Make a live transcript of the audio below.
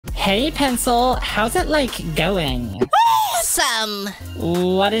Hey, Pencil, how's it, like, going? Awesome!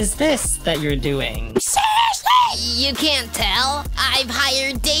 What is this that you're doing? Seriously? You can't tell? I've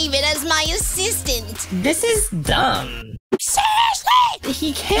hired David as my assistant. This is dumb. Seriously?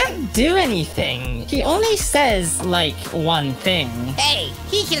 He can't do anything. He only says, like, one thing. Hey,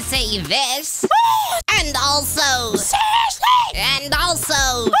 he can say this. And also. Seriously? And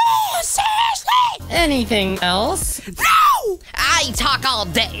also. Seriously? Anything else? No! I talk all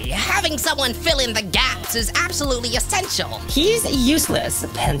day. Having someone fill in the gaps is absolutely essential. He's useless,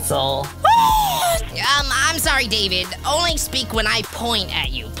 Pencil. I'm sorry, David. Only speak when I point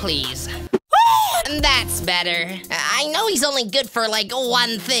at you, please. That's better. I know he's only good for like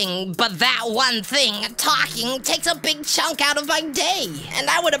one thing, but that one thing, talking, takes a big chunk out of my day. And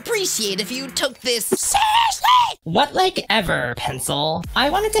I would appreciate if you took this seriously. What like ever, Pencil? I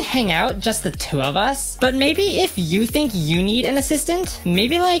wanted to hang out, just the two of us, but maybe if you think you need an assistant,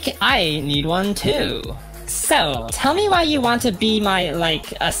 maybe like I need one too. So, tell me why you want to be my,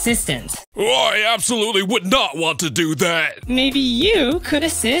 like, assistant. I absolutely would not want to do that. Maybe you could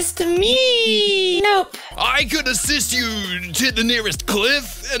assist me. Nope. I could assist you to the nearest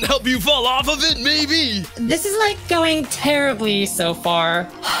cliff and help you fall off of it, maybe. This is, like, going terribly so far.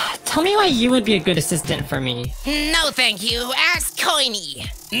 Tell me why you would be a good assistant for me. No, thank you. Ask Coiny.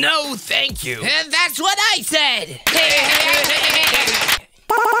 No, thank you. That's what I said.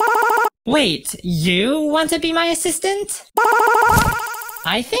 Wait, you want to be my assistant?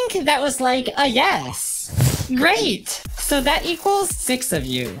 I think that was like a yes. Great! So that equals 6 of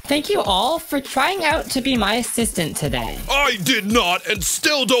you. Thank you all for trying out to be my assistant today. I did not and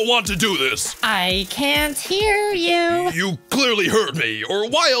still don't want to do this. I can't hear you. You clearly heard me, or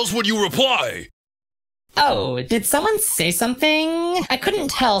why else would you reply? Oh, did someone say something? I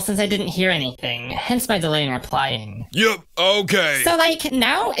couldn't tell since I didn't hear anything, hence my delay in replying. Yep, okay. So like,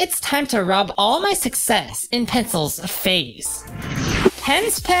 now it's time to rub all my success in Pencil's face.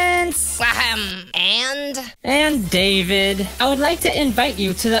 Pence. And David, I would like to invite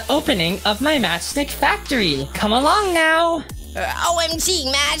you to the opening of my matchstick factory. Come along now.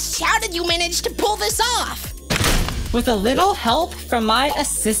 OMG, Match, how did you manage to pull this off? With a little help from my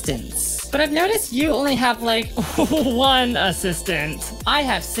assistants. But I've noticed you only have like 1 assistant. I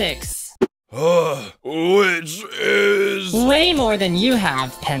have 6. Which is... way more than you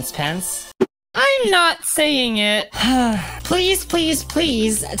have, Pence. I'm not saying it. Please, please,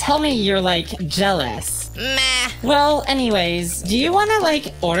 please, tell me you're like jealous. Meh. Well, anyways, do you wanna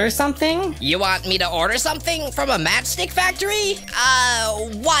like order something? You want me to order something from a matchstick factory? 1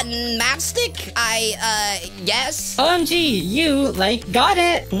 matchstick? Yes? OMG, you like got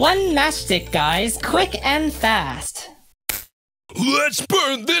it. 1 matchstick, guys, quick and fast. Let's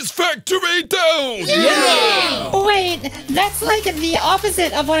burn this factory down! Yeah! Wait, that's like the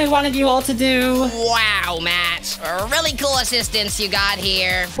opposite of what I wanted you all to do. Wow, Matt. Really cool assistants you got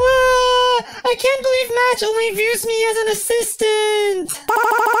here. I can't believe Match only views me as an assistant.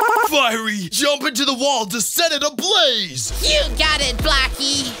 Fiery, jump into the wall to set it ablaze! You got it,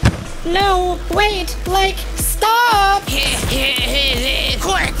 Blackie. No, wait, like, stop! Quick,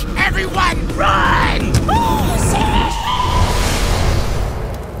 everyone, run!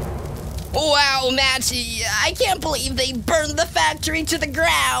 Wow, Matchy, I can't believe they burned the factory to the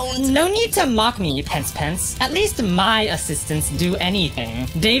ground. No need to mock me, Pence. At least my assistants do anything.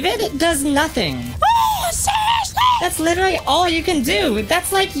 David does nothing. Seriously? That's literally all you can do.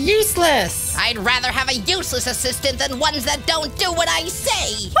 That's like useless. I'd rather have a useless assistant than ones that don't do what I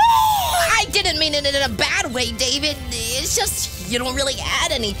say. I didn't mean it in a bad way, David. It's just you don't really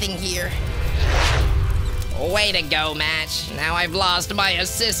add anything here. Way to go, Match. Now I've lost my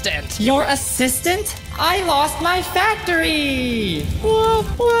assistant. Your assistant? I lost my factory! What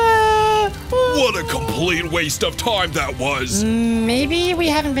a complete waste of time that was! Maybe we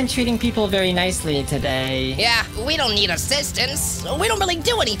haven't been treating people very nicely today. Yeah, we don't need assistants. We don't really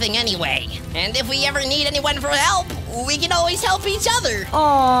do anything anyway. And if we ever need anyone for help, we can always help each other.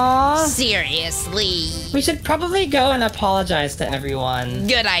 Aww. Seriously. We should probably go and apologize to everyone.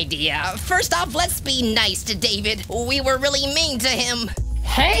 Good idea. First off, let's be nice to David. We were really mean to him.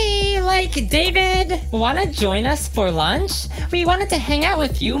 Hey, like, David, wanna join us for lunch? We wanted to hang out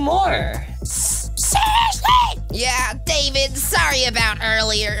with you more. Seriously? Yeah, David, sorry about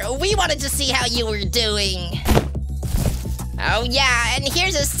earlier. We wanted to see how you were doing. Oh yeah, and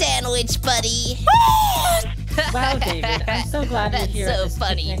here's a sandwich, buddy. Wow, David, I'm so glad you're here. That's so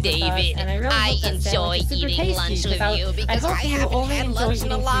funny, David. I enjoy eating lunch with you because I haven't had lunch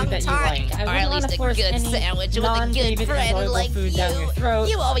in a long time. Or at least a good sandwich with a good friend like you.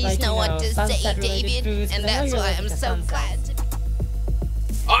 You always know what to say, David, and that's why I'm so glad to be.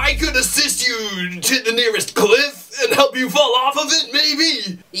 I could assist you to the nearest cliff and help you fall off of it,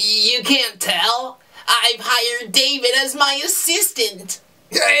 maybe? You can't tell. I've hired David as my assistant.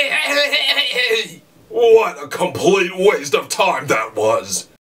 Hey! What a complete waste of time that was.